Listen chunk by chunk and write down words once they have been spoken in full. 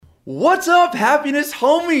What's up, happiness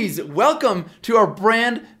homies? Welcome to our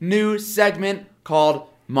brand new segment called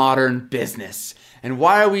Modern Business. And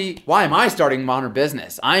why am I starting Modern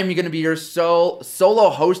Business? I'm going to be your solo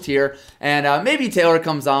host here, and maybe Taylor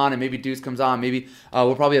comes on, and maybe Deuce comes on. Maybe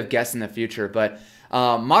we'll probably have guests in the future. But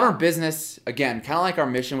Modern Business, again, kind of like our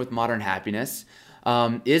mission with Modern Happiness,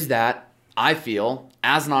 is that I feel,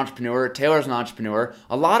 as an entrepreneur, Taylor's an entrepreneur,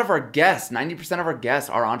 a lot of our guests, 90% of our guests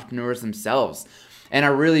are entrepreneurs themselves. And I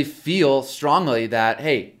really feel strongly that,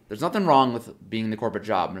 hey, there's nothing wrong with being in the corporate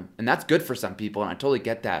job. And that's good for some people, and I totally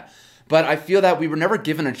get that. But I feel that we were never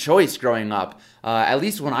given a choice growing up. At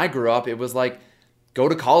least when I grew up, it was like, go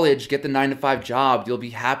to college, get the 9-to-5 job, you'll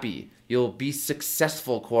be happy. You'll be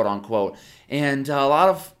successful, quote unquote. And a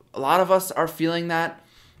lot of us are feeling that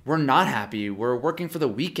we're not happy. We're working for the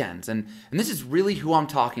weekends. And this is really who I'm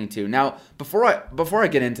talking to. Now, before I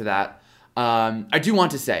get into that, I do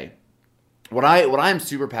want to say, what I am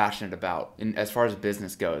super passionate about as far as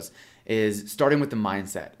business goes is starting with the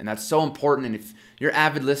mindset. And that's so important. And if you're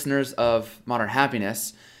avid listeners of Modern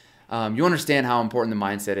Happiness, you understand how important the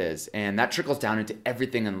mindset is. And that trickles down into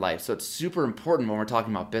everything in life. So it's super important when we're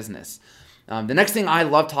talking about business. The next thing I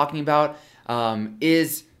love talking about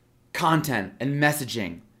is content and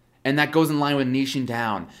messaging. And that goes in line with niching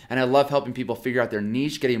down. And I love helping people figure out their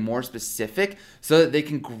niche, getting more specific so that they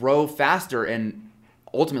can grow faster and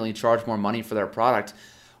ultimately charge more money for their product,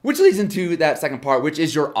 which leads into that second part, which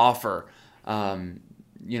is your offer.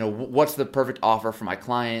 What's the perfect offer for my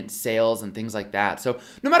client, sales, and things like that. So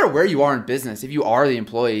no matter where you are in business, if you are the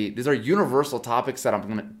employee, these are universal topics that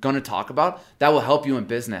I'm going to talk about that will help you in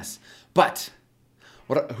business. But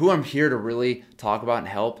who I'm here to really talk about and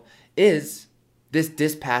help is this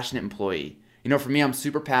dispassionate employee. For me, I'm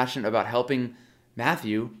super passionate about helping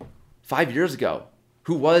Matthew 5 years ago,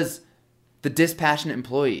 who was the dispassionate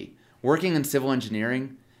employee, working in civil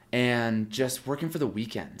engineering and just working for the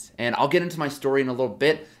weekends. And I'll get into my story in a little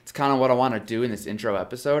bit. It's kind of what I want to do in this intro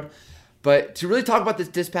episode. But to really talk about this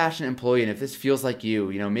dispassionate employee, and if this feels like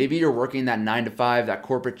you, maybe you're working that 9-to-5, that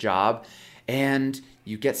corporate job, and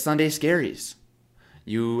you get Sunday scaries.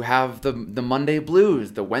 You have the Monday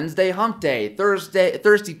blues, the Wednesday hump day,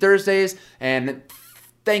 thirsty Thursdays, and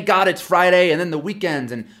thank God it's Friday, and then the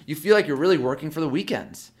weekends, and you feel like you're really working for the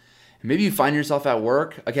weekends. Maybe you find yourself at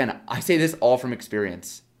work. Again, I say this all from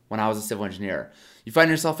experience when I was a civil engineer. You find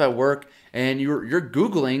yourself at work and you're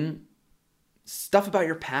Googling stuff about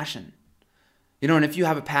your passion. And if you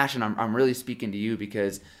have a passion, I'm really speaking to you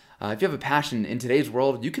because if you have a passion in today's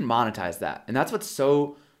world, you can monetize that. And that's what's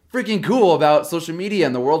so freaking cool about social media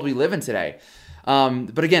and the world we live in today.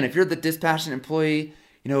 But again, if you're the dispassionate employee,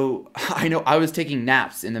 I know I was taking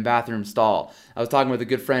naps in the bathroom stall. I was talking with a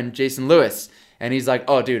good friend, Jason Lewis, and he's like,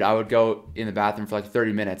 oh, dude, I would go in the bathroom for like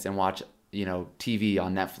 30 minutes and watch, TV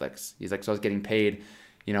on Netflix. He's like, so I was getting paid,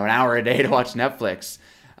 an hour a day to watch Netflix.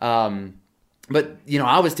 But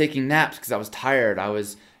I was taking naps because I was tired. I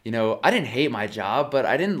was, I didn't hate my job, but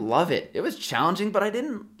I didn't love it. It was challenging, but I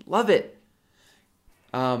didn't love it.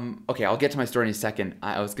 Okay, I'll get to my story in a second.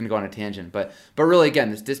 I was going to go on a tangent, but really, again,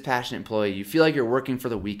 this dispassionate employee, you feel like you're working for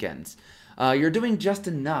the weekends. You're doing just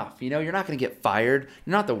enough. You're not going to get fired.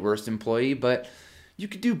 You're not the worst employee, but you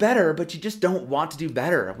could do better, but you just don't want to do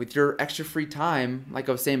better. With your extra free time, like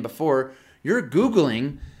I was saying before, you're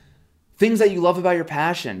Googling things that you love about your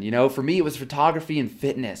passion. For me, it was photography and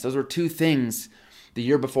fitness. Those were two things the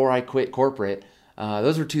year before I quit corporate.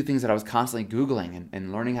 Those were two things that I was constantly Googling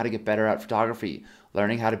and learning how to get better at photography,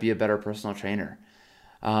 learning how to be a better personal trainer.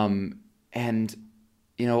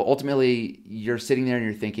 Ultimately, you're sitting there and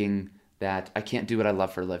you're thinking that I can't do what I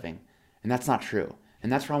love for a living. And that's not true.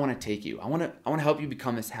 And that's where I want to take you. I want to help you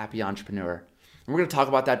become this happy entrepreneur. And we're going to talk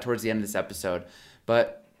about that towards the end of this episode.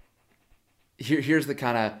 But here's the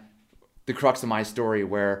crux of my story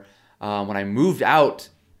where when I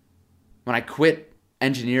quit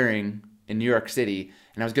engineering in New York City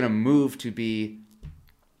and I was going to move to be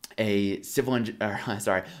to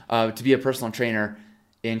be a personal trainer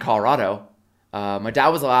in Colorado, my dad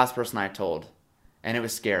was the last person I told. And it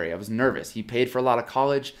was scary. I was nervous. He paid for a lot of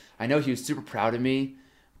college. I know he was super proud of me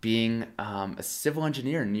being a civil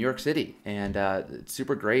engineer in New York City. And it's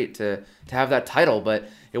super great to have that title, but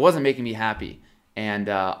it wasn't making me happy. And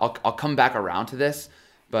I'll come back around to this.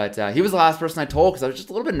 But he was the last person I told because I was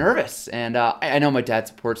just a little bit nervous. And I know my dad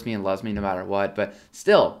supports me and loves me no matter what. But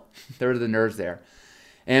still, there were the nerves there.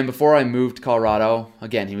 And before I moved to Colorado,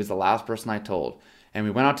 again, he was the last person I told. And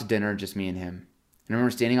we went out to dinner, just me and him. And I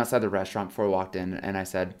remember standing outside the restaurant before I walked in, and I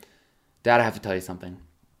said, Dad, I have to tell you something.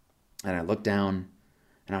 And I looked down,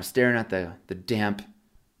 and I was staring at the damp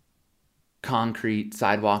concrete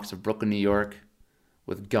sidewalks of Brooklyn, New York,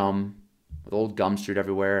 with gum, with old gum strewn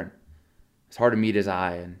everywhere. And it's hard to meet his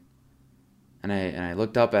eye. And I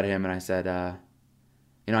looked up at him and I said,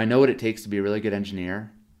 I know what it takes to be a really good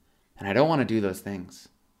engineer, and I don't want to do those things.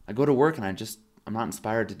 I go to work and I'm not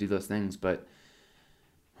inspired to do those things, but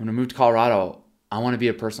when I moved to Colorado, I want to be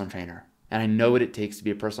a personal trainer. And I know what it takes to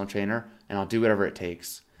be a personal trainer, and I'll do whatever it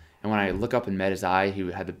takes. And when I look up and met his eye, he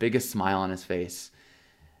had the biggest smile on his face.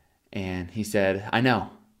 And he said, I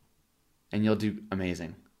know. And you'll do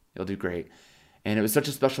amazing. You'll do great. And it was such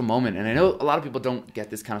a special moment. And I know a lot of people don't get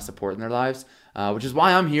this kind of support in their lives, which is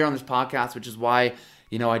why I'm here on this podcast, which is why,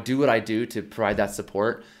 I do what I do to provide that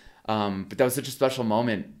support. But that was such a special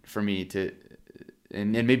moment for me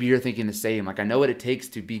and maybe you're thinking the same. Like, I know what it takes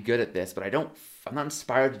to be good at this, but I'm not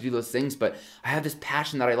inspired to do those things, but I have this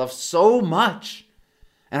passion that I love so much.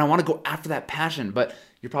 And I want to go after that passion, but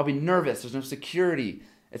you're probably nervous. There's no security,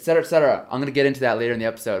 et cetera, et cetera. I'm going to get into that later in the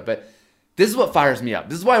episode, but this is what fires me up.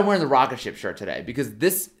 This is why I'm wearing the rocket ship shirt today, because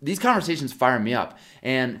these conversations fire me up,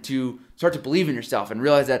 and to start to believe in yourself and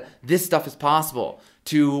realize that this stuff is possible,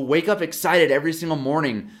 to wake up excited every single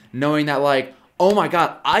morning, knowing that, like, oh my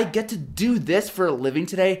God, I get to do this for a living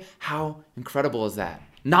today. How incredible is that?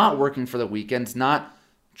 Not working for the weekends, not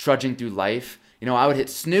trudging through life. I would hit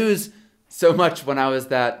snooze so much when I was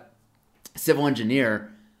that civil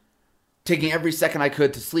engineer, taking every second I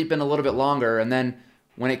could to sleep in a little bit longer. And then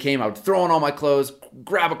when it came, I would throw on all my clothes,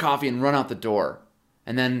 grab a coffee, and run out the door.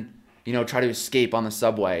 And then, try to escape on the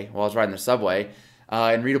subway while I was riding the subway,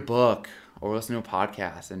 and read a book or listen to a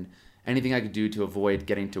podcast and anything I could do to avoid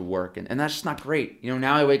getting to work. And that's just not great.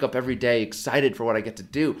 Now I wake up every day excited for what I get to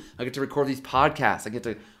do. I get to record these podcasts. I get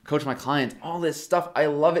to coach my clients, all this stuff. I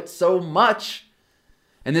love it so much.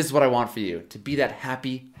 And this is what I want for you, to be that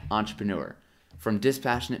happy entrepreneur, from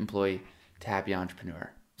dispassionate employee to happy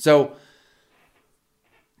entrepreneur. So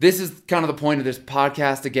this is kind of the point of this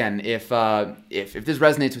podcast. Again, if this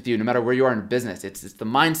resonates with you, no matter where you are in business, it's the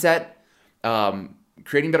mindset,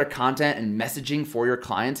 creating better content and messaging for your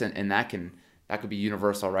clients, and that could be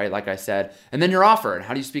universal, right? Like I said, and then your offer, and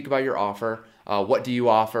how do you speak about your offer? What do you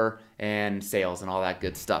offer, and sales and all that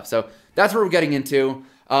good stuff. So that's what we're getting into.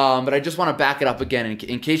 But I just want to back it up again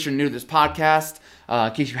in case you're new to this podcast.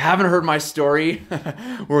 In case you haven't heard my story,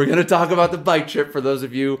 we're going to talk about the bike trip for those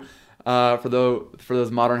of you, for those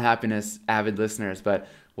Modern Happiness avid listeners. But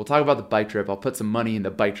we'll talk about the bike trip. I'll put some money in the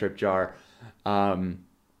bike trip jar. So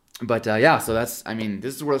this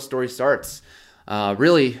is where the story starts.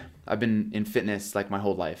 Really, I've been in fitness like my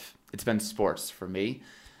whole life. It's been sports for me.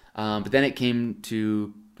 But then it came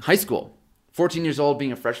to high school. 14 years old,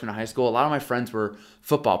 being a freshman in high school, a lot of my friends were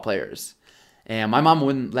football players. And my mom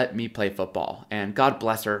wouldn't let me play football. And God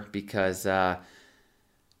bless her, because, I'd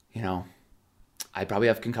probably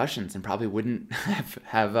have concussions and probably wouldn't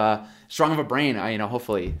have strong of a brain.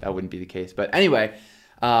 Hopefully that wouldn't be the case. But anyway,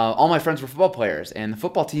 all my friends were football players, and the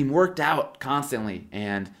football team worked out constantly.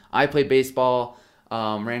 And I played baseball,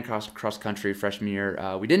 ran cross country freshman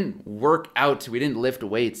year. We didn't work out, we didn't lift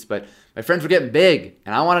weights, but my friends were getting big,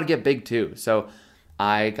 and I wanted to get big too. So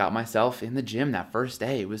I got myself in the gym that first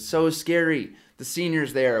day. It was so scary. The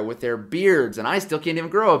seniors there with their beards, and I still can't even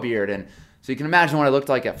grow a beard. And so you can imagine what I looked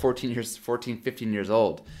like at 15 years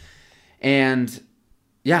old. And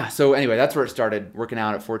yeah, so anyway, that's where it started, working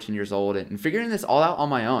out at 14 years old and figuring this all out on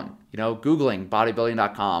my own. Googling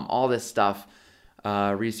bodybuilding.com, all this stuff.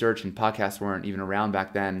 Research and podcasts weren't even around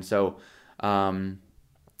back then. So I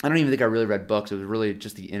don't even think I really read books. It was really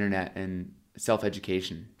just the internet and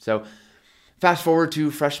self-education. So fast forward to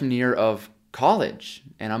freshman year of college,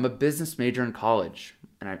 and I'm a business major in college.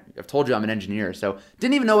 And I've told you I'm an engineer, so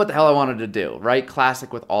didn't even know what the hell I wanted to do, right?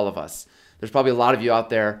 Classic with all of us. There's probably a lot of you out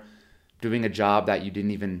there doing a job that you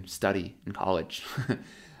didn't even study in college.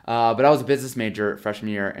 But I was a business major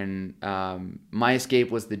freshman year, and my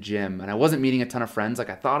escape was the gym. And I wasn't meeting a ton of friends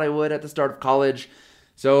like I thought I would at the start of college.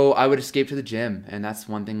 So I would escape to the gym, and that's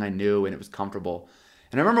one thing I knew, and it was comfortable.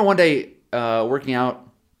 And I remember one day working out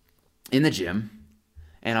in the gym,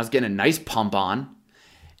 and I was getting a nice pump on,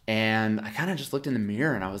 and I kind of just looked in the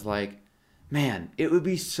mirror, and I was like, man, it would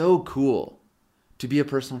be so cool to be a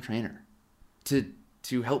personal trainer, to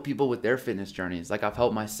help people with their fitness journeys like I've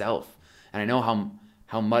helped myself. And I know how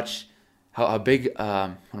big,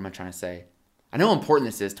 what am I trying to say? I know how important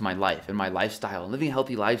this is to my life and my lifestyle and living a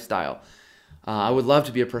healthy lifestyle. I would love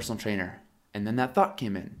to be a personal trainer. And then that thought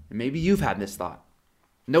came in. And maybe you've had this thought.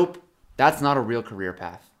 Nope, that's not a real career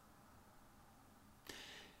path.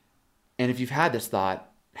 And if you've had this thought,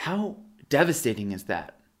 how devastating is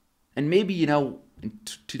that? And maybe, in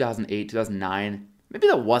 2008, 2009, maybe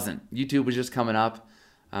that wasn't. YouTube was just coming up,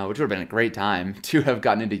 which would have been a great time to have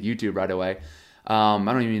gotten into YouTube right away. I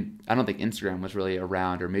don't think Instagram was really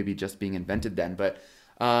around, or maybe just being invented then. But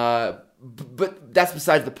that's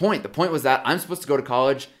besides the point. The point was that I'm supposed to go to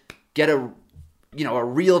college, get a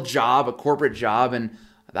real job, a corporate job, and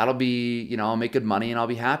that'll be, I'll make good money and I'll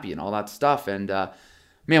be happy and all that stuff. And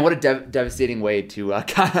man, what a devastating way to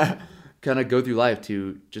kind of go through life,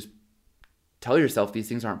 to just tell yourself these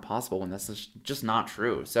things aren't possible when that's just not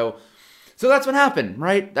true. So that's what happened,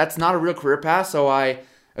 right? That's not a real career path. So I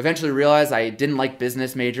eventually realized I didn't like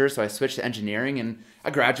business majors, so I switched to engineering, and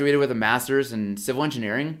I graduated with a master's in civil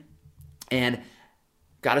engineering and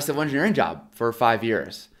got a civil engineering job for 5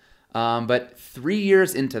 years. But 3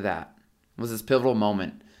 years into that was this pivotal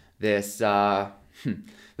moment, this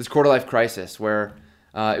quarter life crisis, where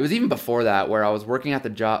it was even before that, where I was working at the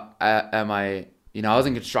job at my, I was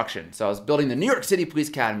in construction. So I was building the New York City Police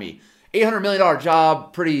Academy, $800 million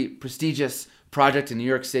job, pretty prestigious project in New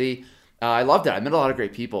York City. I loved it. I met a lot of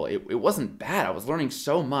great people. It wasn't bad. I was learning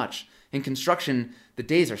so much. In construction, the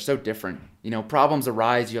days are so different. Problems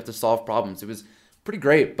arise. You have to solve problems. It was pretty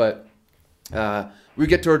great, but we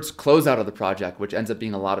get towards closeout of the project, which ends up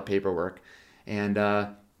being a lot of paperwork. And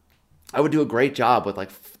I would do a great job with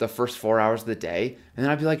like the first 4 hours of the day. And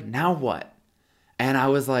then I'd be like, now what? And I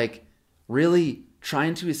was like really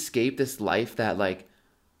trying to escape this life that like,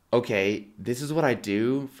 okay, this is what I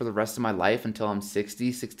do for the rest of my life until I'm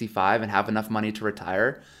 60, 65 and have enough money to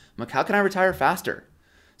retire. I'm like, how can I retire faster?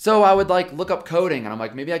 So I would like look up coding, and I'm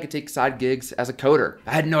like, maybe I could take side gigs as a coder.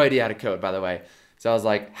 I had no idea how to code, by the way. So I was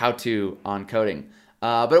like, how to on coding.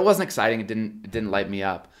 But it wasn't exciting. It didn't light me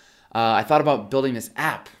up. I thought about building this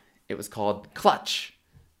app. It was called Clutch.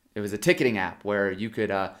 It was a ticketing app where you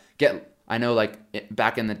could I know like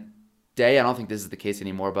back in the day, I don't think this is the case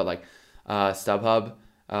anymore, but like StubHub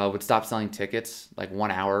would stop selling tickets like 1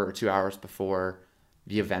 hour or 2 hours before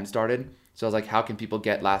the event started. So I was like, how can people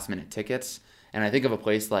get last minute tickets? And I think of a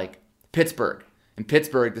place like Pittsburgh. In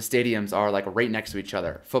Pittsburgh, the stadiums are like right next to each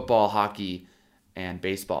other: football, hockey, and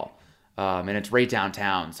baseball. And it's right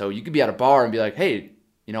downtown. So you could be at a bar and be like, hey,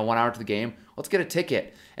 1 hour to the game, let's get a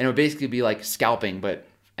ticket. And it would basically be like scalping, but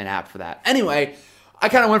an app for that. Anyway, I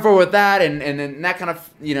kind of went forward with that. And then that kind of,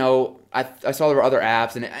 I saw there were other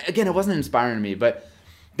apps. And again, it wasn't inspiring to me. But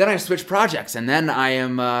then I switched projects. And then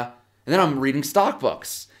I'm reading stock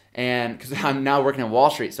books. And because I'm now working on Wall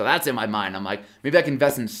Street, so that's in my mind. I'm like, maybe I can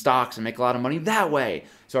invest in stocks and make a lot of money that way.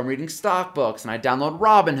 So I'm reading stock books, and I download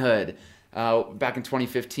Robinhood back in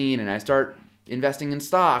 2015, and I start investing in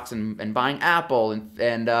stocks and buying Apple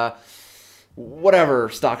and whatever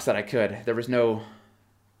stocks that I could. There was no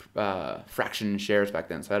fraction shares back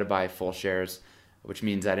then, so I had to buy full shares, which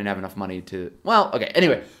means I didn't have enough money to. Well, okay.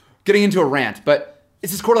 Anyway, getting into a rant, but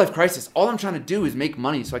it's this quarter life crisis. All I'm trying to do is make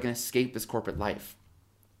money so I can escape this corporate life.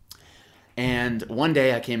 And one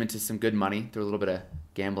day I came into some good money through a little bit of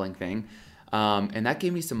gambling thing. And that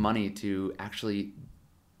gave me some money to actually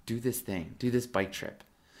do this bike trip.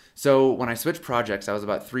 So when I switched projects, I was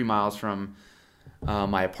about 3 miles from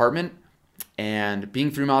my apartment. And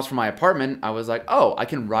being 3 miles from my apartment, I was like, oh, I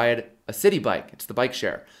can ride a city bike. It's the bike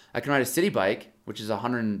share. I can ride a city bike, which is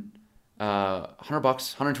 $100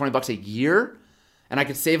 bucks, $120 a year. And I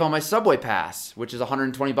could save on my subway pass, which is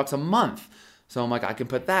 $120 a month. So I'm like, I can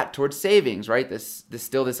put that towards savings, right? This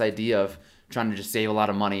idea of trying to just save a lot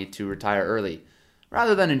of money to retire early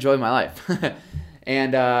rather than enjoy my life.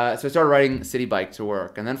 And so I started riding a city bike to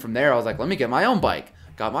work. And then from there, I was like, let me get my own bike.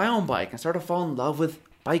 Got my own bike and started to fall in love with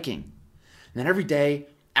biking. And then every day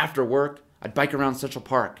after work, I'd bike around Central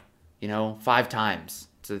Park, 5 times.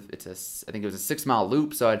 I think it was a 6 mile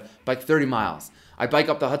loop. So I'd bike 30 miles. I'd bike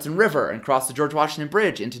up the Hudson River and cross the George Washington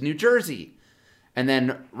Bridge into New Jersey. And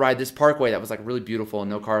then ride this parkway that was like really beautiful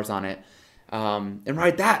and no cars on it. And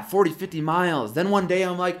ride that 40, 50 miles. Then one day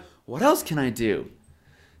I'm like, what else can I do?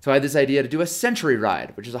 So I had this idea to do a century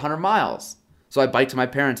ride, which is 100 miles. So I biked to my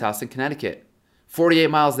parents' house in Connecticut. 48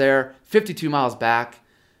 miles there, 52 miles back.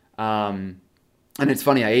 And it's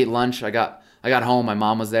funny, I ate lunch. I got home, my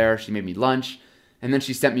mom was there. She made me lunch. And then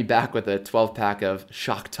she sent me back with a 12-pack of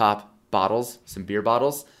Shock Top bottles, some beer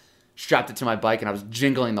bottles. Strapped it to my bike, and I was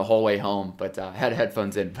jingling the whole way home, but I had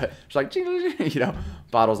headphones in. But it's like jingle,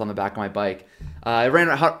 bottles on the back of my bike. I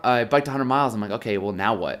biked 100 miles. I'm like, okay, well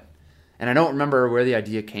now what? And I don't remember where the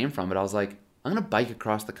idea came from, but I was like, I'm gonna bike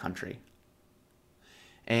across the country,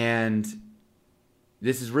 and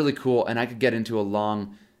this is really cool. And I could get into a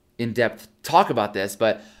long, in-depth talk about this,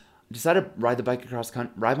 but I decided to ride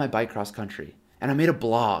my bike cross country. And I made a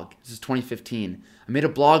blog. This is 2015. I made a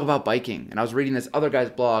blog about biking, and I was reading this other guy's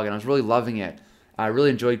blog, and I was really loving it. I really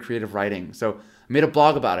enjoyed creative writing. So I made a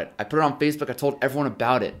blog about it. I put it on Facebook. I told everyone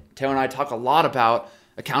about it. Taylor and I talk a lot about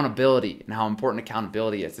accountability and how important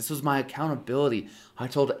accountability is. This was my accountability. I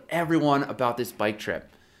told everyone about this bike trip.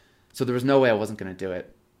 So there was no way I wasn't going to do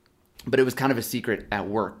it. But it was kind of a secret at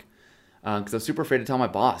work because I was super afraid to tell my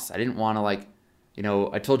boss. I didn't want to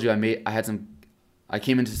I told you I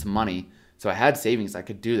came into some money. So I had savings. I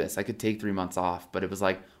could do this. I could take 3 months off. But it was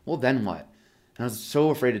like, well, then what? And I was so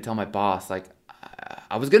afraid to tell my boss,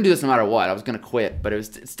 I was going to do this no matter what. I was going to quit. But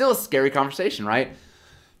it's still a scary conversation, right?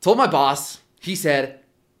 Told my boss. He said,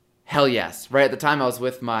 hell yes. Right at the time I was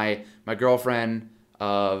with my girlfriend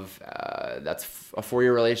of, that's a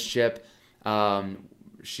 4-year relationship.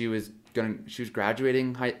 She was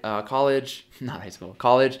graduating college, not high school,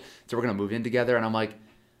 college. So we're going to move in together. And I'm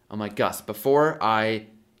like, Gus, before I,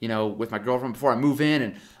 with my girlfriend, before I move in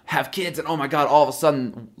and have kids and oh my God, all of a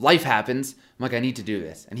sudden life happens. I'm like, I need to do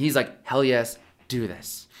this. And he's like, hell yes, do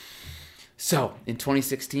this. So in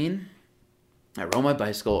 2016, I rode my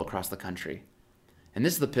bicycle across the country. And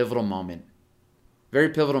this is the pivotal moment, very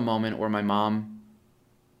pivotal moment where my mom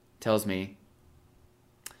tells me,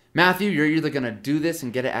 Matthew, you're either going to do this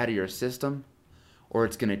and get it out of your system or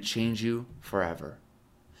it's going to change you forever.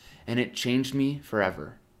 And it changed me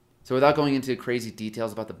forever. So without going into crazy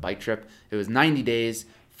details about the bike trip, it was 90 days,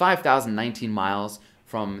 5,019 miles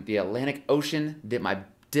from the Atlantic Ocean,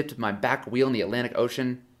 dipped my back wheel in the Atlantic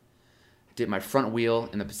Ocean, dipped my front wheel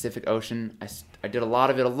in the Pacific Ocean. I did a lot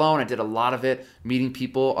of it alone. I did a lot of it meeting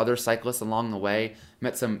people, other cyclists along the way,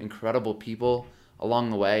 met some incredible people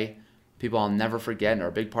along the way, people I'll never forget and are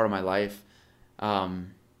a big part of my life.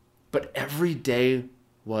 But every day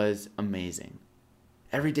was amazing.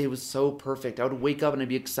 Every day was so perfect. I would wake up and I'd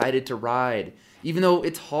be excited to ride. Even though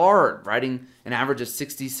it's hard, riding an average of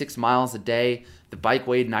 66 miles a day, the bike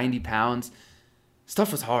weighed 90 pounds.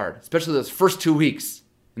 Stuff was hard, especially those first 2 weeks.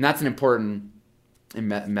 And that's an important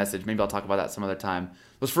message. Maybe I'll talk about that some other time.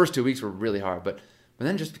 Those first 2 weeks were really hard, but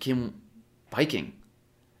then it just became biking.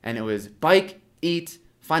 And it was bike, eat,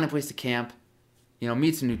 find a place to camp,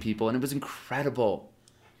 meet some new people. And it was incredible.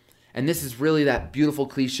 And this is really that beautiful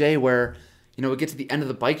cliche where, we get to the end of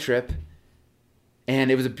the bike trip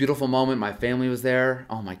and it was a beautiful moment. My family was there.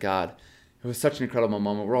 Oh my God. It was such an incredible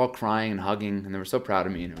moment. We're all crying and hugging and they were so proud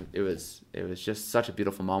of me. And it was just such a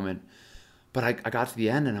beautiful moment. But I got to the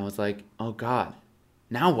end and I was like, oh God,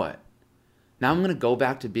 now what? Now I'm going to go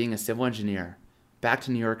back to being a civil engineer, back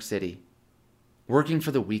to New York City, working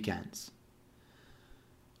for the weekends.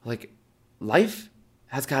 Life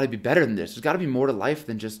has got to be better than this. There's got to be more to life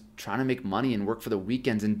than just trying to make money and work for the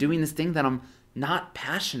weekends and doing this thing that I'm not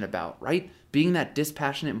passionate about, right? Being that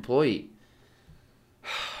dispassionate employee.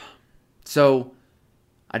 So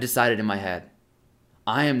I decided in my head,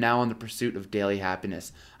 I am now on the pursuit of daily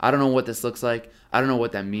happiness. I don't know what this looks like. I don't know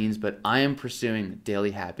what that means, but I am pursuing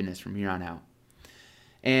daily happiness from here on out.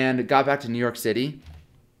 And got back to New York City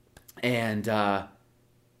and,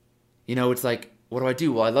 it's like, what do I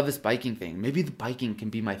do? Well, I love this biking thing. Maybe the biking can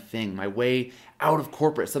be my thing, my way out of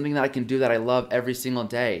corporate, something that I can do that I love every single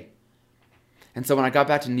day. And so when I got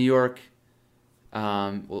back to New York,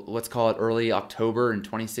 let's call it early October in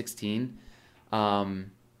 2016, I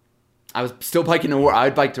was still biking to work.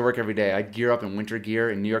 I'd bike to work every day. I'd gear up in winter gear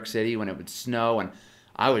in New York City when it would snow, and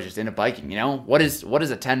I was just into biking. What is a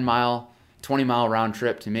 10-mile, 20-mile round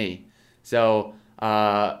trip to me? So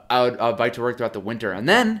I would bike to work throughout the winter, and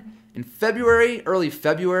then in early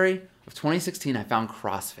February of 2016, I found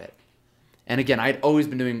CrossFit. And again, I'd always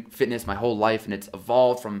been doing fitness my whole life, and it's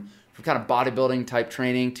evolved from kind of bodybuilding type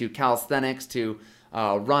training to calisthenics to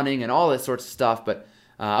running and all this sorts of stuff. But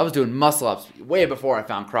I was doing muscle ups way before I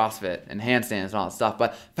found CrossFit and handstands and all that stuff.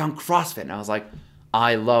 But I found CrossFit, and I was like,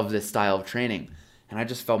 I love this style of training. And I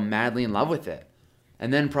just fell madly in love with it.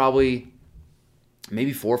 And then probably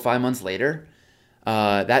maybe 4 or 5 months later,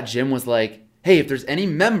 that gym was like, hey, if there's any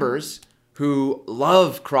members who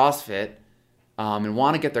love CrossFit and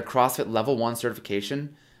want to get their CrossFit Level 1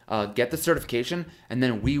 certification, get the certification, and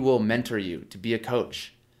then we will mentor you to be a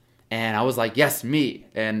coach. And I was like, yes, me.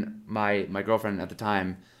 And my girlfriend at the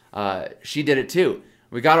time, she did it too.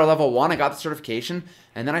 We got our Level 1, I got the certification,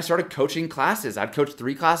 and then I started coaching classes. I'd coach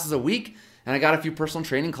 3 classes a week, and I got a few personal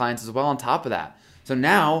training clients as well on top of that. So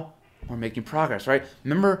now we're making progress, right?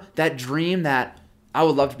 Remember that dream that I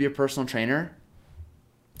would love to be a personal trainer,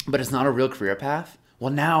 but it's not a real career path?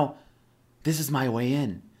 Well, now this is my way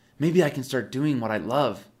in. Maybe I can start doing what I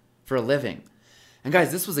love for a living. And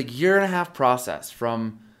guys, this was a 1.5-year process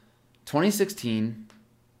from 2016,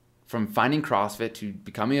 from finding CrossFit to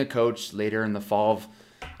becoming a coach later in the fall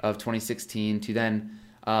of 2016 to then,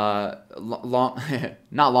 not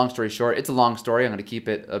long story short, it's a long story. I'm going to keep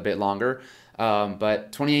it a bit longer.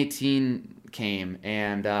 But 2018 came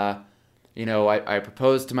and I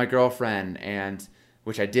proposed to my girlfriend, and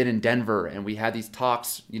which I did in Denver, and we had these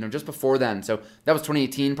talks, just before then. So that was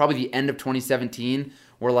 2018, probably the end of 2017.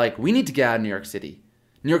 We're like, we need to get out of New York City.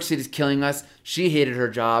 New York City's killing us. She hated her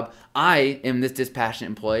job. I am this dispassionate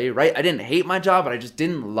employee, right? I didn't hate my job, but I just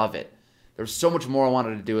didn't love it. There was so much more I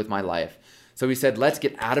wanted to do with my life. So we said, let's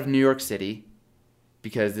get out of New York City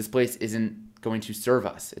because this place isn't going to serve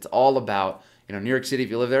us. It's all about, New York City, if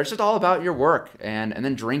you live there, it's just all about your work and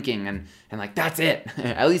then drinking and like, that's it.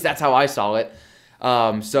 At least that's how I saw it.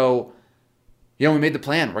 So we made the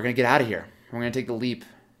plan. We're going to get out of here. We're going to take the leap.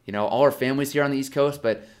 All our family's here on the East Coast,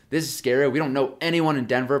 but this is scary. We don't know anyone in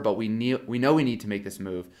Denver, but we know we need to make this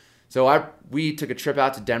move. So we took a trip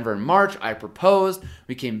out to Denver in March. I proposed.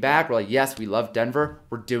 We came back. We're like, yes, we love Denver.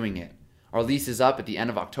 We're doing it. Our lease is up at the end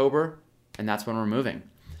of October, and that's when we're moving.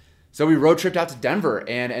 So we road tripped out to Denver,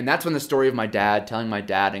 and that's when the story of my dad, telling my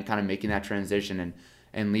dad and kind of making that transition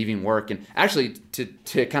and leaving work. And actually,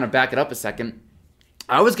 to kind of back it up a second,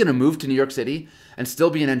 I was going to move to New York City and still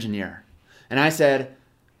be an engineer. And I said,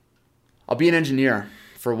 I'll be an engineer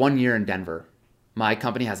for 1 year in Denver. My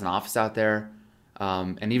company has an office out there.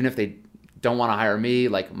 And even if they don't want to hire me,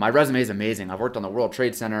 like my resume is amazing. I've worked on the World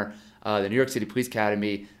Trade Center, the New York City Police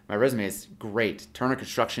Academy. My resume is great. Turner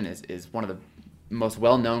Construction is one of the most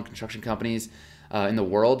well-known construction companies in the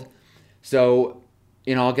world. So,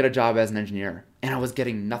 I'll get a job as an engineer. And I was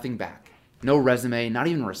getting nothing back. No resume, not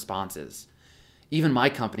even responses. Even my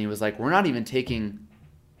company was like, we're not even taking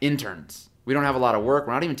interns. We don't have a lot of work.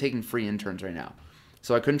 We're not even taking free interns right now.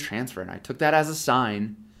 So I couldn't transfer. And I took that as a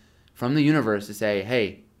sign from the universe to say,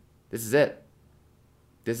 hey, this is it.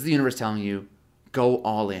 This is the universe telling you, go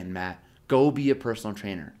all in, Matt. Go be a personal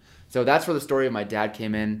trainer. So that's where the story of my dad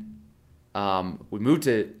came in. We moved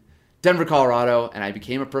to Denver, Colorado, and I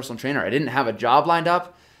became a personal trainer. I didn't have a job lined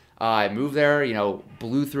up. I moved there,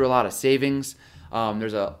 blew through a lot of savings.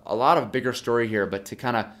 There's a lot of bigger story here, but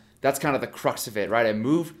that's kind of the crux of it, right? I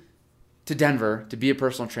moved to Denver to be a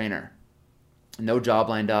personal trainer. No job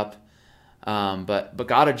lined up, but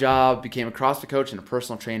got a job, became a CrossFit coach and a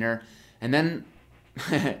personal trainer. And then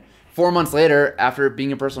 4 months later, after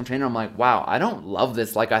being a personal trainer, I'm like, wow, I don't love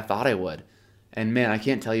this like I thought I would. And man, I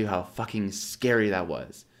can't tell you how fucking scary that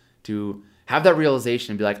was to have that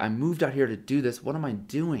realization and be like, I moved out here to do this. What am I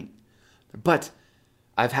doing? But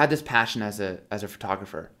I've had this passion as a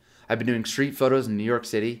photographer. I've been doing street photos in New York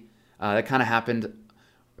City. That kind of happened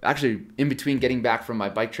actually in between getting back from my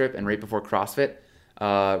bike trip and right before CrossFit,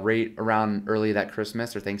 right around early that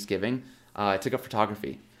Christmas or Thanksgiving. I took up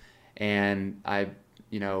photography and I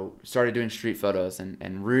started doing street photos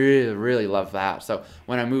and really, really loved that. So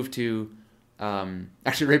when I moved to,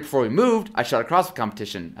 actually right before we moved, I shot a CrossFit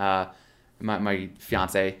competition. My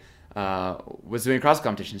fiance was doing a CrossFit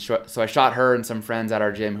competition. So I shot her and some friends at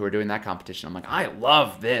our gym who were doing that competition. I'm like, I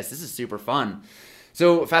love this. This is super fun.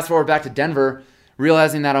 So fast forward back to Denver,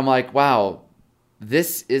 realizing that I'm like, wow,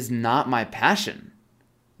 this is not my passion.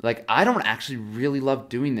 Like, I don't actually really love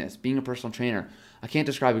doing this, being a personal trainer. I can't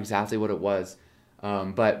describe exactly what it was,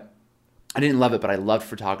 but I didn't love it, but I loved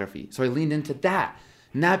photography. So I leaned into that,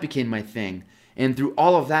 and that became my thing. And through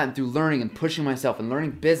all of that, and through learning and pushing myself and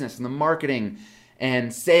learning business and the marketing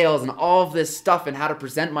and sales and all of this stuff and how to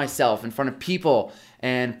present myself in front of people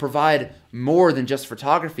and provide more than just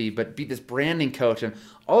photography, but be this branding coach and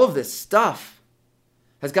all of this stuff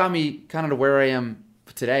has got me kind of to where I am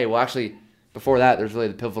today. Well, actually, before that, there's really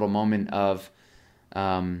the pivotal moment of,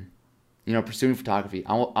 pursuing photography.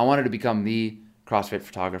 I wanted to become the CrossFit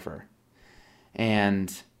photographer.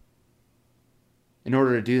 And in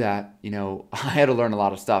order to do that, I had to learn a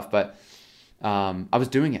lot of stuff, but I was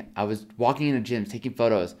doing it. I was walking into gyms, taking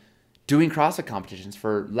photos, doing CrossFit competitions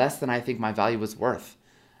for less than I think my value was worth.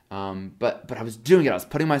 But I was doing it. I was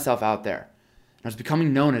putting myself out there. And I was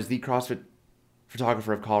becoming known as the CrossFit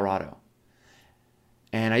photographer of Colorado.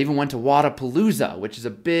 And I even went to Wadapalooza, which is a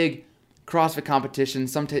big CrossFit competition.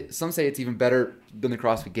 Some say it's even better than the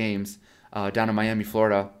CrossFit Games down in Miami,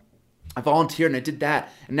 Florida. I volunteered and I did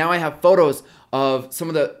that. And now I have photos of some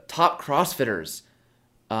of the top CrossFitters.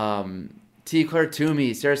 T. Claire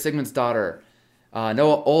Toomey, Sarah Sigmund's daughter,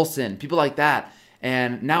 Noah Olson, people like that.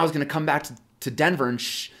 And now I was going to come back to Denver and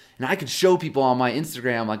I could show people on my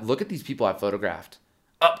Instagram, like, look at these people I photographed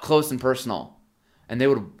up close and personal. And they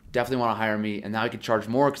would definitely want to hire me. And now I could charge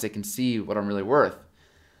more because they can see what I'm really worth.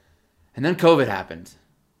 And then COVID happened.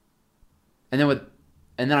 And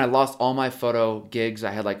then I lost all my photo gigs.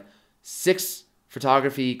 I had like 6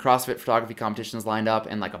 CrossFit photography competitions lined up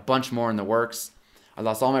and like a bunch more in the works. I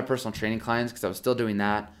lost all my personal training clients because I was still doing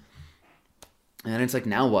that. And then it's like,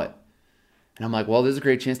 now what? And I'm like, well, this is a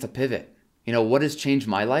great chance to pivot. What has changed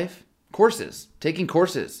my life? courses, taking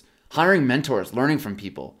courses, hiring mentors, learning from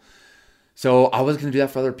people. So I was going to do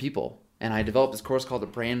that for other people. And I developed this course called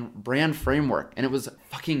the brand framework. And it was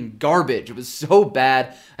fucking garbage. It was so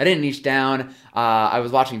bad. I didn't niche down. I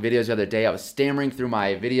was watching videos the other day. I was stammering through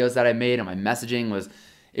my videos that I made, and my messaging was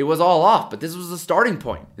all off. But this was the starting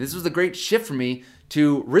point. This was a great shift for me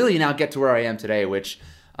to really now get to where I am today, which,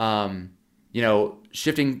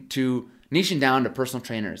 shifting to niching down to personal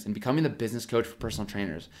trainers and becoming the business coach for personal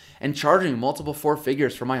trainers and charging multiple 4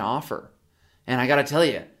 figures for my offer. And I got to tell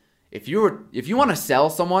you, if you want to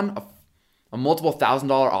sell someone a multiple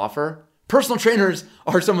 $1,000 offer, personal trainers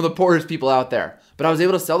are some of the poorest people out there. But I was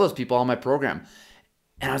able to sell those people on my program,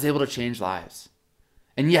 and I was able to change lives.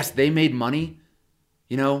 And yes, they made money.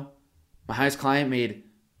 My highest client made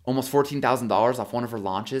almost $14,000 off one of her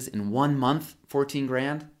launches in 1 month, 14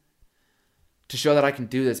 grand, to show that I can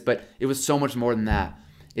do this. But it was so much more than that.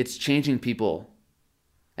 It's changing people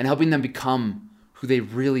and helping them become who they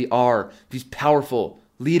really are, these powerful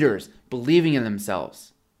leaders, believing in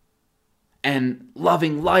themselves and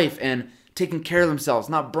loving life and taking care of themselves,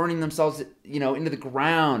 not burning themselves, into the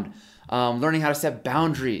ground, learning how to set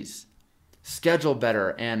boundaries, schedule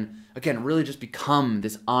better, and again, really just become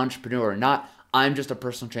this entrepreneur. Not I'm just a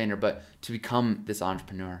personal trainer, but to become this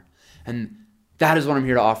entrepreneur. And that is what I'm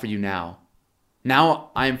here to offer you now. Now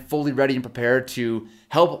I'm fully ready and prepared to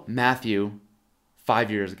help Matthew 5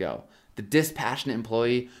 years ago, the dispassionate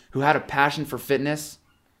employee who had a passion for fitness,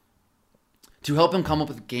 to help him come up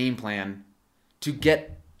with a game plan to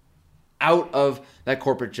get out of that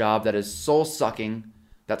corporate job that is soul-sucking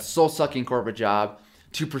corporate job,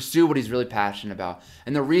 to pursue what he's really passionate about.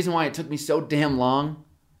 And the reason why it took me so damn long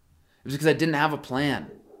was because I didn't have a plan.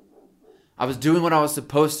 I was doing what I was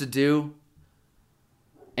supposed to do,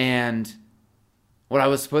 and what I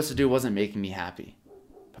was supposed to do wasn't making me happy.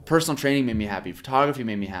 But personal training made me happy. Photography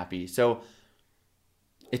made me happy. So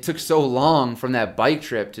it took so long from that bike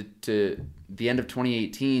trip to the end of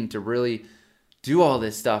 2018 to really do all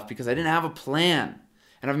this stuff because I didn't have a plan.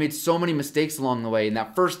 And I've made so many mistakes along the way. In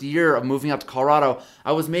that first year of moving out to Colorado,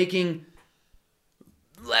 I was making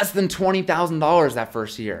less than $20,000 that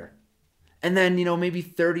first year. And then, maybe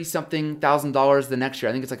 $30-something thousand the next year.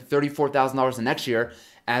 I think it's like $34,000 the next year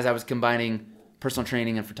as I was combining personal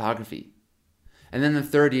training and photography. And then the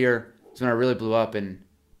third year is when I really blew up and,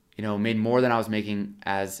 made more than I was making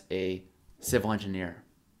as a civil engineer.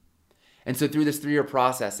 And so through this 3-year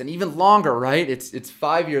process, and even longer, right? It's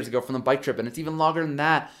 5 years ago from the bike trip, and it's even longer than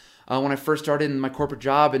that when I first started in my corporate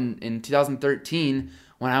job in 2013,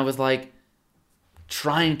 when I was like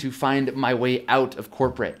trying to find my way out of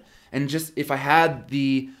corporate. And just if I had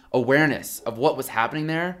the awareness of what was happening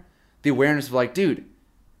there, the awareness of like, dude,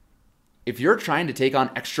 if you're trying to take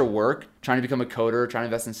on extra work, trying to become a coder, trying to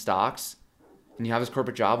invest in stocks, and you have this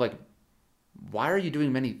corporate job, like, why are you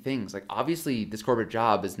doing many things? Like, obviously, this corporate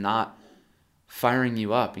job is not firing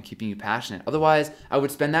you up and keeping you passionate. Otherwise, I would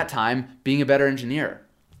spend that time being a better engineer,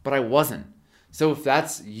 but I wasn't. So if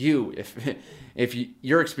that's you, if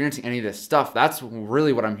you're experiencing any of this stuff, that's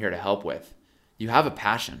really what I'm here to help with. You have a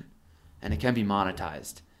passion, and it can be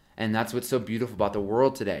monetized. And that's what's so beautiful about the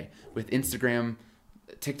world today with Instagram,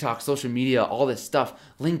 TikTok, social media, all this stuff,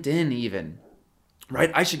 LinkedIn even,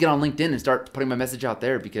 right? I should get on LinkedIn and start putting my message out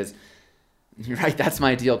there because, right, that's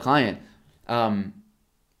my ideal client.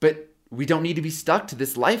 But we don't need to be stuck to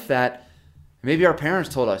this life that maybe our parents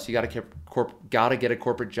told us, you got to get a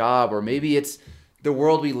corporate job, or maybe it's the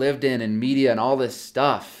world we lived in and media and all this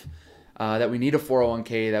stuff, that we need a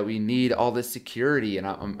 401k, that we need all this security. And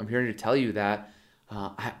I'm here to tell you that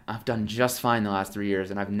I've done just fine the last 3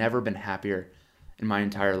 years, and I've never been happier in my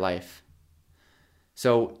entire life.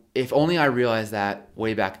 So if only I realized that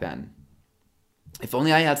way back then. If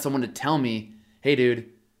only I had someone to tell me, hey dude,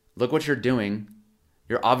 look what you're doing.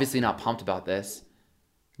 You're obviously not pumped about this.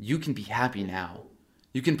 You can be happy now.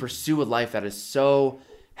 You can pursue a life that is so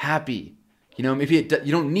happy. Maybe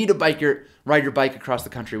you don't need to ride your bike across the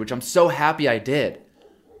country, which I'm so happy I did.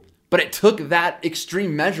 But it took that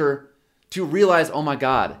extreme measure to realize, oh my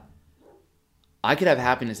God, I could have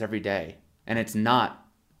happiness every day. And it's not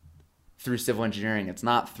through civil engineering. It's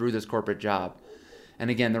not through this corporate job. And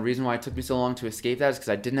again, the reason why it took me so long to escape that is because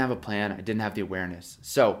I didn't have a plan. I didn't have the awareness.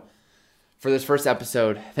 So for this first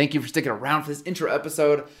episode, thank you for sticking around for this intro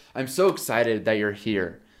episode. I'm so excited that you're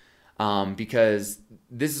here because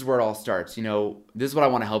this is where it all starts. This is what I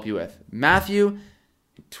want to help you with. Matthew,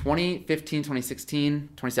 2015, 2016,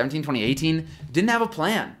 2017, 2018, didn't have a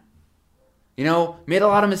plan. Made a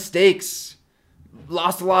lot of mistakes,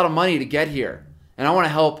 lost a lot of money to get here. And I want to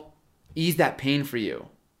help ease that pain for you.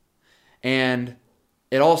 And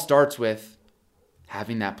it all starts with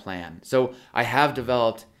having that plan. So I have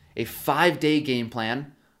developed a 5-day game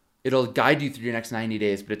plan. It'll guide you through your next 90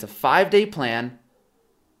 days, but it's a 5-day plan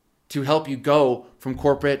to help you go from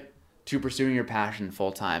corporate to pursuing your passion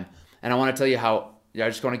full time. And I want to tell you how, I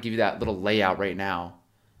just want to give you that little layout right now,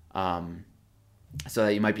 so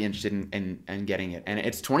that you might be interested in getting it. And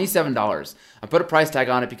it's $27. I put a price tag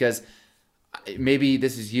on it because maybe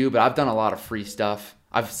this is you, but I've done a lot of free stuff.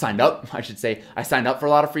 I signed up for a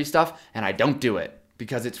lot of free stuff, and I don't do it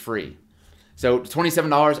because it's free. So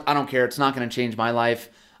 $27, I don't care. It's not going to change my life.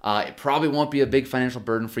 It probably won't be a big financial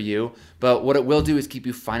burden for you, but what it will do is keep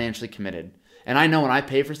you financially committed. And I know when I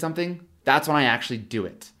pay for something, that's when I actually do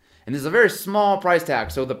it. And this is a very small price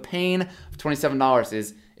tag, so the pain of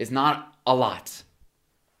 $27 is not a lot,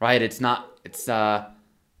 right?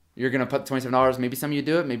 You're going to put $27. Maybe some of you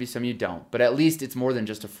do it, maybe some of you don't. But at least it's more than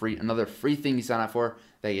just another free thing you sign up for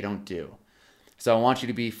that you don't do. So I want you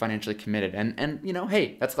to be financially committed. And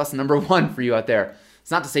hey, that's lesson number 1 for you out there.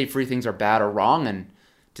 It's not to say free things are bad or wrong, and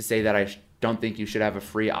to say that I don't think you should have a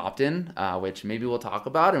free opt-in, which maybe we'll talk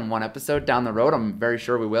about in one episode down the road. I'm very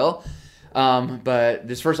sure we will. But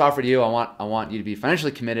this first offer to you, I want you to be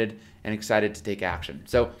financially committed and excited to take action.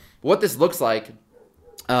 So what this looks like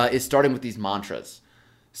is starting with these mantras,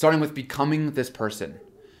 starting with becoming this person,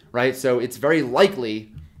 right? So it's very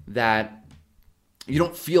likely that you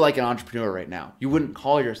don't feel like an entrepreneur right now. You wouldn't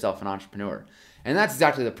call yourself an entrepreneur. And that's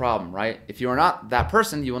exactly the problem, right? If you are not that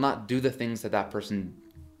person, you will not do the things that person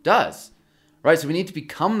does, right? So we need to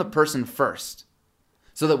become the person first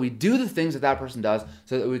so that we do the things that person does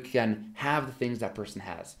so that we can have the things that person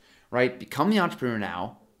has, right? Become the entrepreneur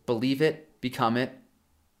now, believe it, become it.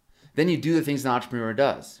 Then you do the things an entrepreneur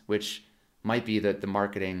does, which might be the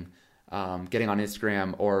marketing, getting on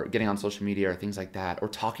Instagram or getting on social media or things like that, or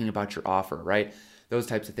talking about your offer, right? Those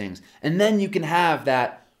types of things. And then you can have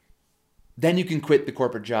that, then you can quit the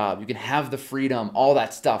corporate job. You can have the freedom, all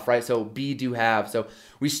that stuff, right? So be, do, have. So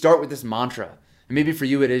we start with this mantra. And maybe for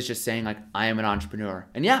you, it is just saying like, I am an entrepreneur.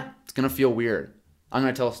 And yeah, it's going to feel weird. I'm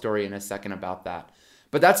going to tell a story in a second about that.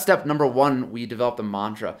 But that's step number 1. We developed a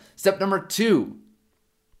mantra. Step number 2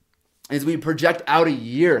 is we project out a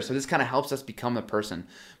year. So this kind of helps us become the person.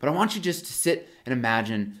 But I want you just to sit and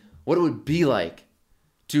imagine what it would be like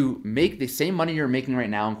to make the same money you're making right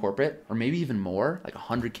now in corporate, or maybe even more, like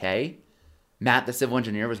 $100K. Matt, the civil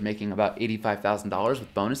engineer, was making about $85,000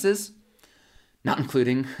 with bonuses, not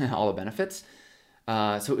including all the benefits.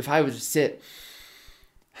 So if I would just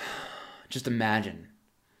imagine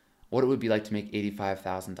what it would be like to make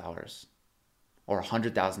 $85,000 or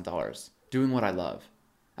 $100,000 doing what I love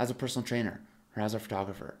as a personal trainer or as a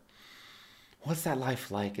photographer. What's that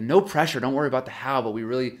life like? And no pressure. Don't worry about the how, but we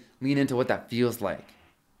really lean into what that feels like.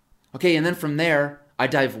 Okay, and then from there, I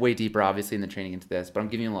dive way deeper, obviously, in the training into this, but I'm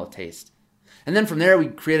giving you a little taste. And then from there, we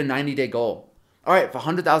create a 90-day goal. All right, if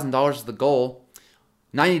 $100,000 is the goal,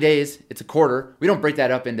 90 days, it's a quarter. We don't break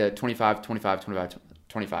that up into 25, 25, 25,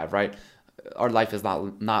 25, right? Our life is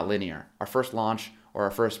not linear. Our first launch or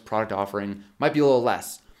our first product offering might be a little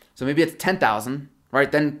less. So maybe it's 10,000,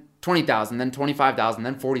 right? Then 20,000, then 25,000,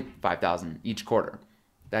 then 45,000 each quarter.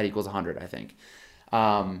 That equals 100, I think.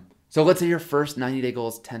 So let's say your first 90-day goal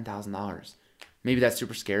is $10,000. Maybe that's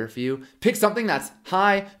super scary for you. Pick something that's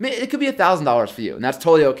high. It could be $1,000 for you, and that's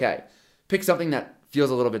totally okay. Pick something that feels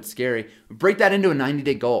a little bit scary. Break that into a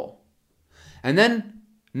 90-day goal. And then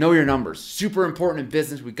know your numbers. Super important in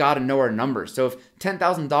business. We got to know our numbers. So if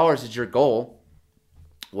 $10,000 is your goal,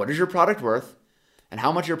 what is your product worth and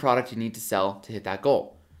how much of your product you need to sell to hit that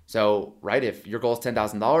goal? So, right, if your goal is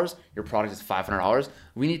 $10,000, your product is $500,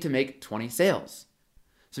 we need to make 20 sales.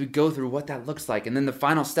 So we go through what that looks like. And then the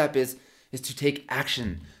final step is to take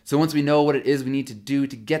action. So once we know what it is we need to do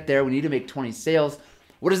to get there, we need to make 20 sales.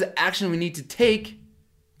 What is the action we need to take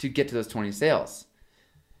to get to those 20 sales?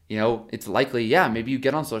 It's likely, maybe you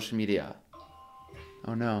get on social media.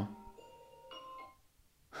 Oh no.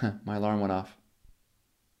 My alarm went off.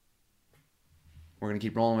 We're going to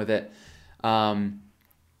keep rolling with it.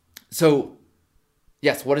 So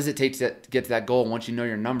yes, what does it take to get to that goal? Once you know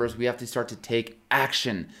your numbers, we have to start to take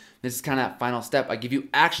action. This is kind of that final step. I give you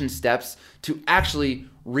action steps to actually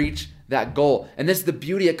reach that goal. And this is the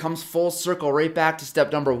beauty. It comes full circle right back to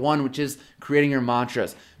step number 1, which is creating your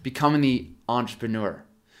mantras, becoming the entrepreneur.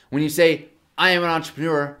 When you say, I am an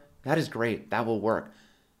entrepreneur, that is great. That will work.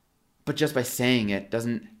 But just by saying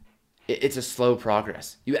it's a slow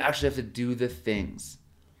progress. You actually have to do the things.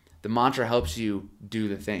 The mantra helps you do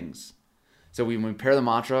the things. So when we pair the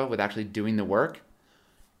mantra with actually doing the work,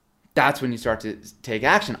 that's when you start to take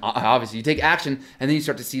action. Obviously, you take action and then you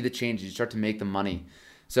start to see the changes. You start to make the money.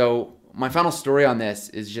 So my final story on this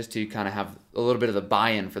is just to kind of have a little bit of the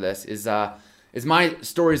buy-in for this is my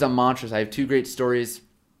stories on mantras. I have 2 great stories.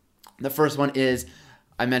 The first one is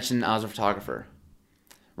I mentioned I was a photographer,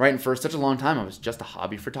 right? And for such a long time, I was just a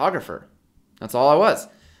hobby photographer. That's all I was.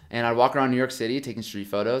 And I'd walk around New York City taking street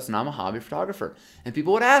photos, and I'm a hobby photographer. And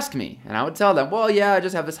people would ask me, and I would tell them, well, yeah, I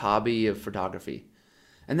just have this hobby of photography.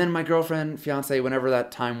 And then my girlfriend, fiance, whenever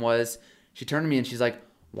that time was, she turned to me and she's like,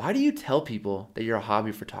 why do you tell people that you're a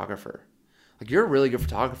hobby photographer? Like, you're a really good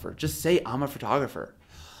photographer. Just say I'm a photographer.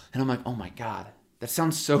 And I'm like, oh my God, that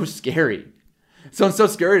sounds so scary. It sounds so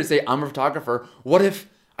scary to say I'm a photographer. What if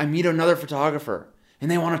I meet another photographer and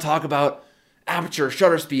they want to talk about aperture,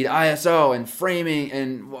 shutter speed, ISO, and framing,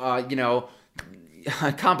 and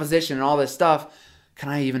composition, and all this stuff? Can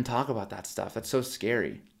I even talk about that stuff? That's so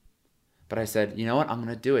scary. But I said, you know what? I'm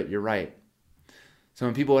going to do it. You're right. So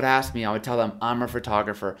when people would ask me, I would tell them I'm a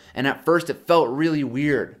photographer. And at first it felt really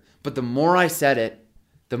weird. But the more I said it,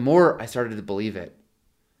 the more I started to believe it.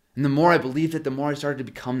 And the more I believed it, the more I started to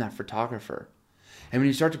become that photographer. And when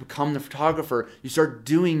you start to become the photographer, you start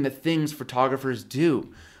doing the things photographers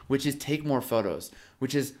do, which is take more photos,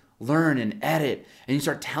 which is learn and edit. And you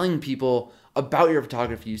start telling people about your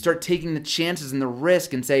photography. You start taking the chances and the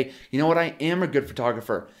risk and say, you know what, I am a good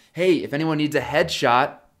photographer. Hey, if anyone needs a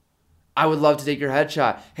headshot, I would love to take your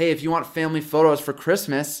headshot. Hey, if you want family photos for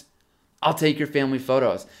Christmas, I'll take your family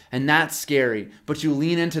photos. And that's scary, but you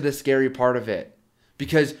lean into the scary part of it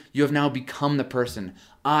because you have now become the person.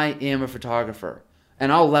 I am a photographer.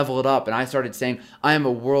 And I'll level it up. And I started saying, I am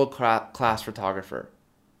a world-class photographer.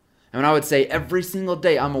 And when I would say every single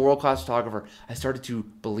day, I'm a world-class photographer, I started to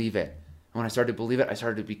believe it. And when I started to believe it, I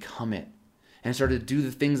started to become it. And I started to do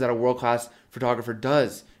the things that a world-class photographer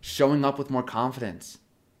does, showing up with more confidence.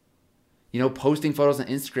 Posting photos on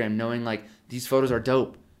Instagram, knowing like these photos are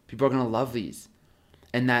dope. People are going to love these.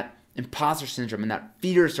 And that imposter syndrome and that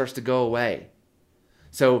fear starts to go away.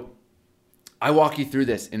 So I walk you through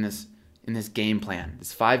this in this game plan,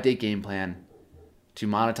 this 5-day game plan to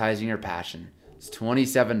monetizing your passion. It's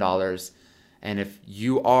 $27. And if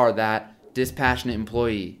you are that dispassionate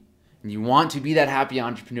employee and you want to be that happy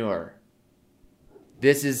entrepreneur,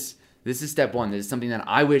 this is step 1. This is something that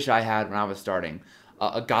I wish I had when I was starting.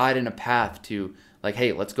 A guide and a path to like,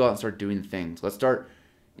 hey, let's go out and start doing things. Let's start,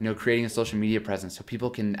 creating a social media presence so people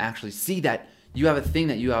can actually see that you have a thing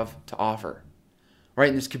that you have to offer, right?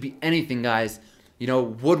 And this could be anything, guys.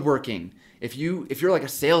 Woodworking. If you're like a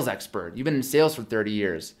sales expert, you've been in sales for 30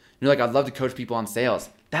 years. You're like, I'd love to coach people on sales.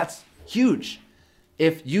 That's huge.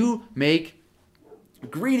 If you make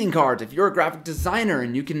greeting cards, if you're a graphic designer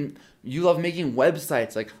and you love making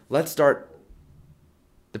websites, like let's start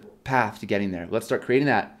the path to getting there. Let's start creating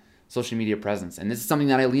that social media presence. And this is something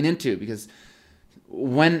that I lean into because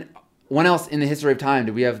when else in the history of time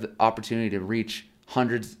do we have the opportunity to reach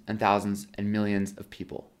hundreds and thousands and millions of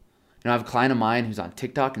people? I have a client of mine who's on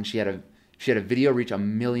TikTok and she had a video reach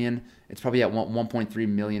 1 million. It's probably at 1.3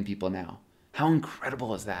 million people now. How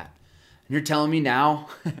incredible is that? And you're telling me now,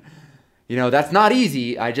 that's not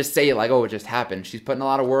easy. I just say it like, oh, it just happened. She's putting a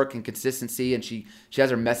lot of work and consistency, and she has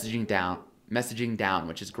her messaging down,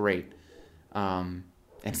 which is great. And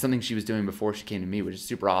something she was doing before she came to me, which is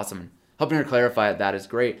super awesome. Helping her clarify that is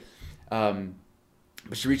great. But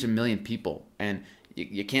she reached 1 million people, and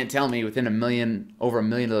you can't tell me within over 1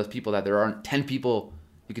 million of those people that there aren't 10 people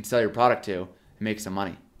you could sell your product to and make some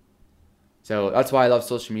money. So that's why I love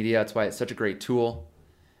social media. That's why it's such a great tool.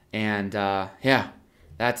 And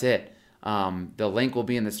that's it. The link will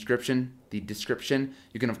be in the description.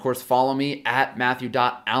 You can, of course, follow me at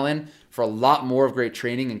matthew.allen for a lot more of great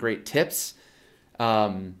training and great tips.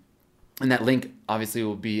 And that link obviously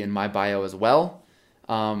will be in my bio as well.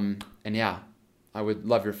 I would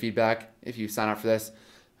love your feedback if you sign up for this.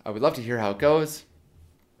 I would love to hear how it goes.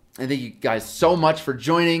 And thank you guys so much for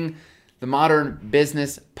joining the Modern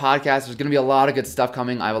Business Podcast. There's going to be a lot of good stuff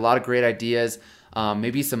coming. I have a lot of great ideas.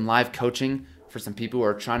 Maybe some live coaching for some people who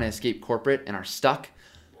are trying to escape corporate and are stuck.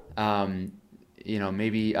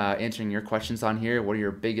 Maybe answering your questions on here. What are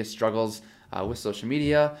your biggest struggles with social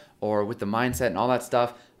media or with the mindset and all that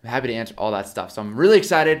stuff? I'm happy to answer all that stuff. So I'm really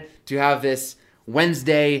excited to have this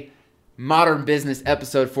Wednesday Modern Business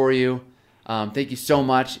episode for you. Thank you so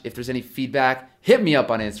much. If there's any feedback, hit me up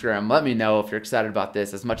on Instagram. Let me know if you're excited about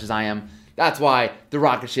this as much as I am. That's why the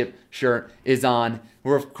Rocket Ship shirt is on.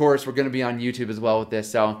 We're going to be on YouTube as well with this.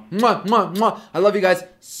 So, mwah, mwah, mwah. I love you guys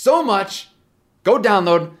so much. Go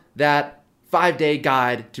download that 5-day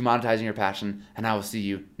guide to monetizing your passion, and I will see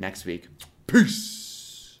you next week. Peace.